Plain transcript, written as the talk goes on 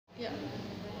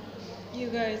You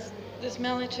guys, this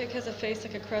Melly chick has a face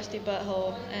like a crusty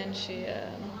butthole, and she,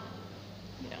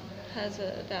 has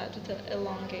that with the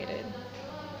elongated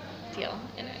deal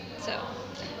in it. So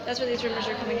that's where these rumors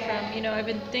are coming from. I've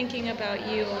been thinking about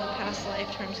you on past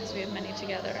life terms because we have many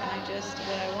together, and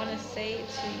what I want to say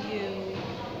to you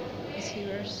is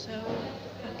you are so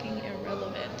fucking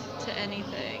irrelevant to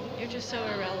anything. You're just so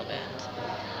irrelevant.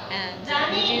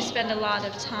 And you do spend a lot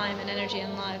of time and energy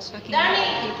and lives fucking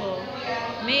with people,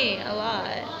 me, a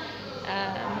lot.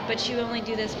 But you only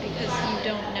do this because you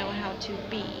don't know how to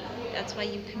be. That's why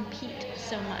you compete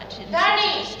so much and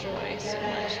seek to destroy so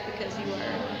much, because you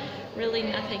are really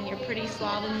nothing. You're pretty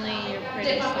slovenly, you're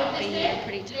pretty sloppy, you're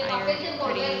pretty tired, you're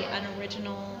pretty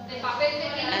unoriginal.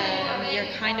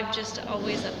 You're kind of just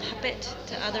always a puppet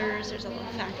to others. There's a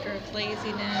little factor of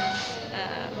laziness.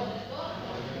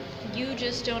 You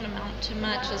just don't amount to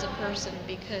much as a person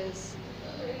because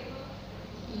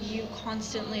you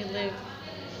constantly live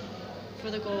for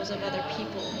the goals of other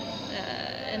people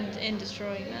and in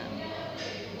destroying them,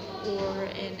 or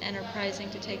in enterprising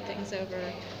to take things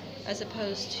over, as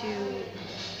opposed to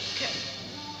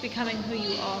becoming who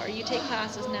you are. You take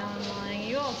classes now online,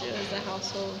 you all do as a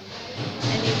household,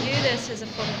 and you do this as a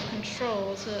form of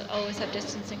control, to always have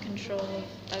distance and control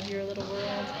of your little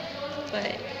world.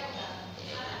 But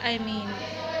I mean,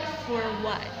 for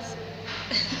what?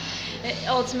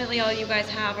 Ultimately, all you guys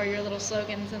have are your little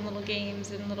slogans and little games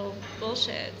and little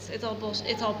bullshits. It's all bullshit.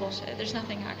 It's all bullshit. There's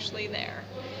nothing actually there.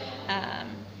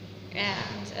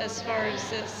 And as far as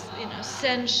this,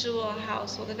 sensual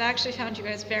household, I've actually found you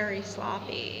guys very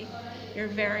sloppy. You're a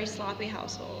very sloppy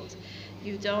household.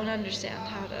 You don't understand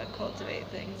how to cultivate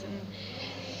things, and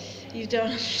you don't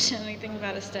understand anything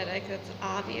about aesthetic. That's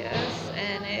obvious,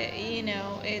 and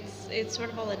it's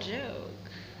sort of all a joke.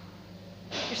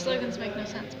 Your slogans make no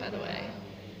sense, by the way,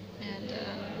 and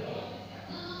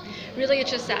really, it's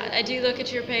just sad. I do look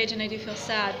at your page and I do feel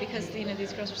sad because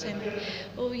these girls are saying,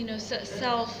 oh,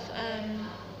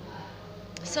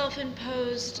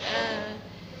 self-imposed,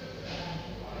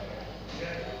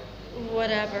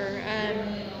 whatever,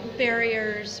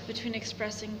 barriers between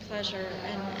expressing pleasure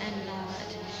and not.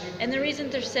 And the reason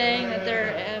they're saying that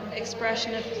their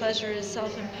expression of pleasure is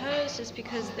self-imposed is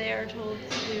because they are told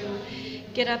to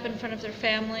get up in front of their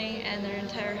family and their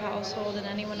entire household and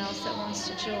anyone else that wants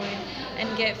to join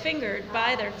and get fingered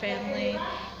by their family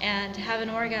and have an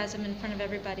orgasm in front of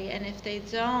everybody. And if they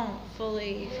don't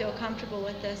fully feel comfortable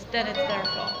with this, then it's their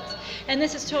fault. And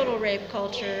this is total rape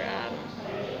culture.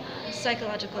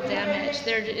 Psychological damage.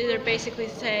 They're basically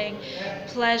saying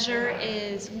pleasure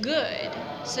is good,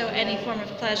 so any form of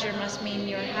pleasure must mean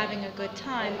you're having a good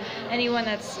time. Anyone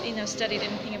that's studied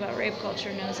anything about rape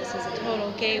culture knows this is a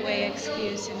total gateway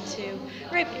excuse into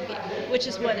raping people, which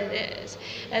is what it is.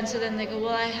 And so then they go,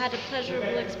 well, I had a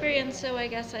pleasurable experience, so I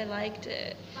guess I liked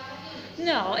it.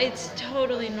 No, it's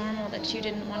totally normal that you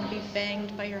didn't want to be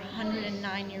banged by your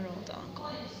 109-year-old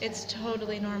uncle. It's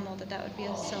totally normal that would be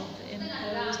a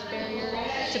self-imposed barrier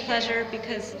to pleasure,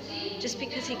 because just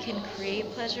because he can create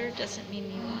pleasure doesn't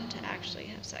mean you want to actually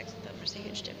have sex with them. There's a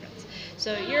huge difference.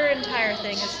 So your entire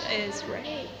thing is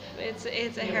rape. It's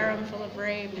a harem full of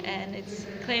rape, and it's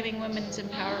claiming women's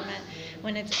empowerment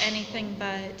when it's anything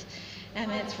but. And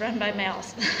it's run by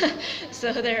males.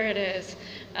 So there it is.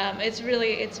 It's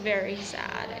very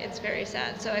sad. It's very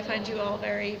sad. So I find you all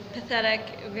very pathetic,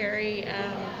 very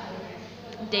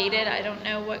dated. I don't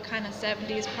know what kind of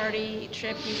 70s party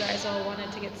trip you guys all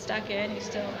wanted to get stuck in.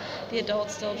 The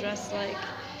adults still dress like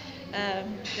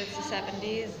it's the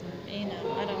 70s.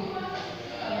 I don't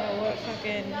know what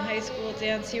fucking high school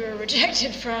dance you were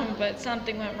rejected from, but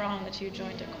something went wrong that you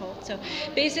joined a cult. So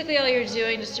basically all you're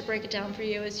doing, just to break it down for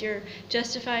you, is you're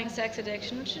justifying sex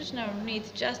addiction, which there's no need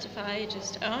to justify. You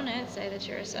just own it, say that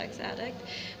you're a sex addict.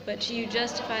 But you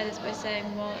justify this by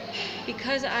saying, well,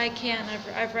 because I can't,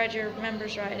 I've read your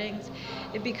members' writings,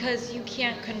 because you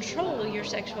can't control your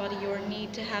sexuality, your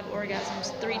need to have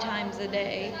orgasms 3 times a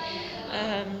day,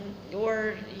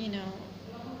 or,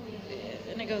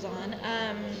 and it goes on,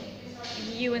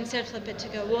 you instead flip it to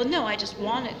go, well, no, I just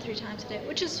want it 3 times a day,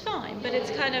 which is fine, but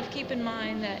it's kind of, keep in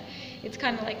mind that it's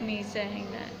kind of like me saying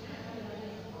that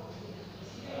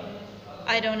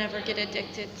I don't ever get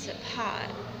addicted to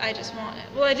pot. I just want it.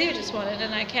 Well, I do just want it,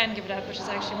 and I can give it up, which is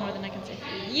actually more than I can say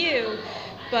for you,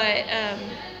 but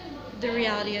the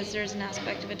reality is there's an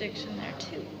aspect of addiction there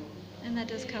too, and that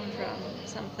does come from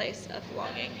some place of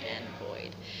longing and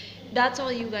void. That's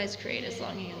all you guys create, is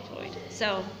longing and void.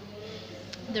 So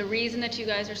the reason that you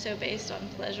guys are so based on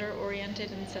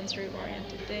pleasure-oriented and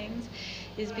sensory-oriented things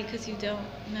is because you don't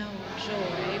know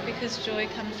joy, because joy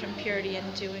comes from purity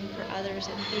and doing for others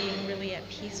and being really at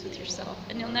peace with yourself.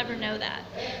 And you'll never know that.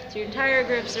 So your entire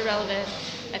group's irrelevant.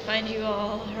 I find you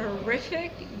all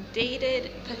horrific,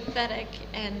 dated, pathetic,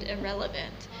 and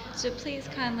irrelevant. So please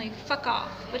kindly fuck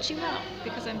off. But you won't,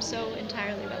 because I'm so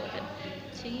entirely relevant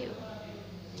to you.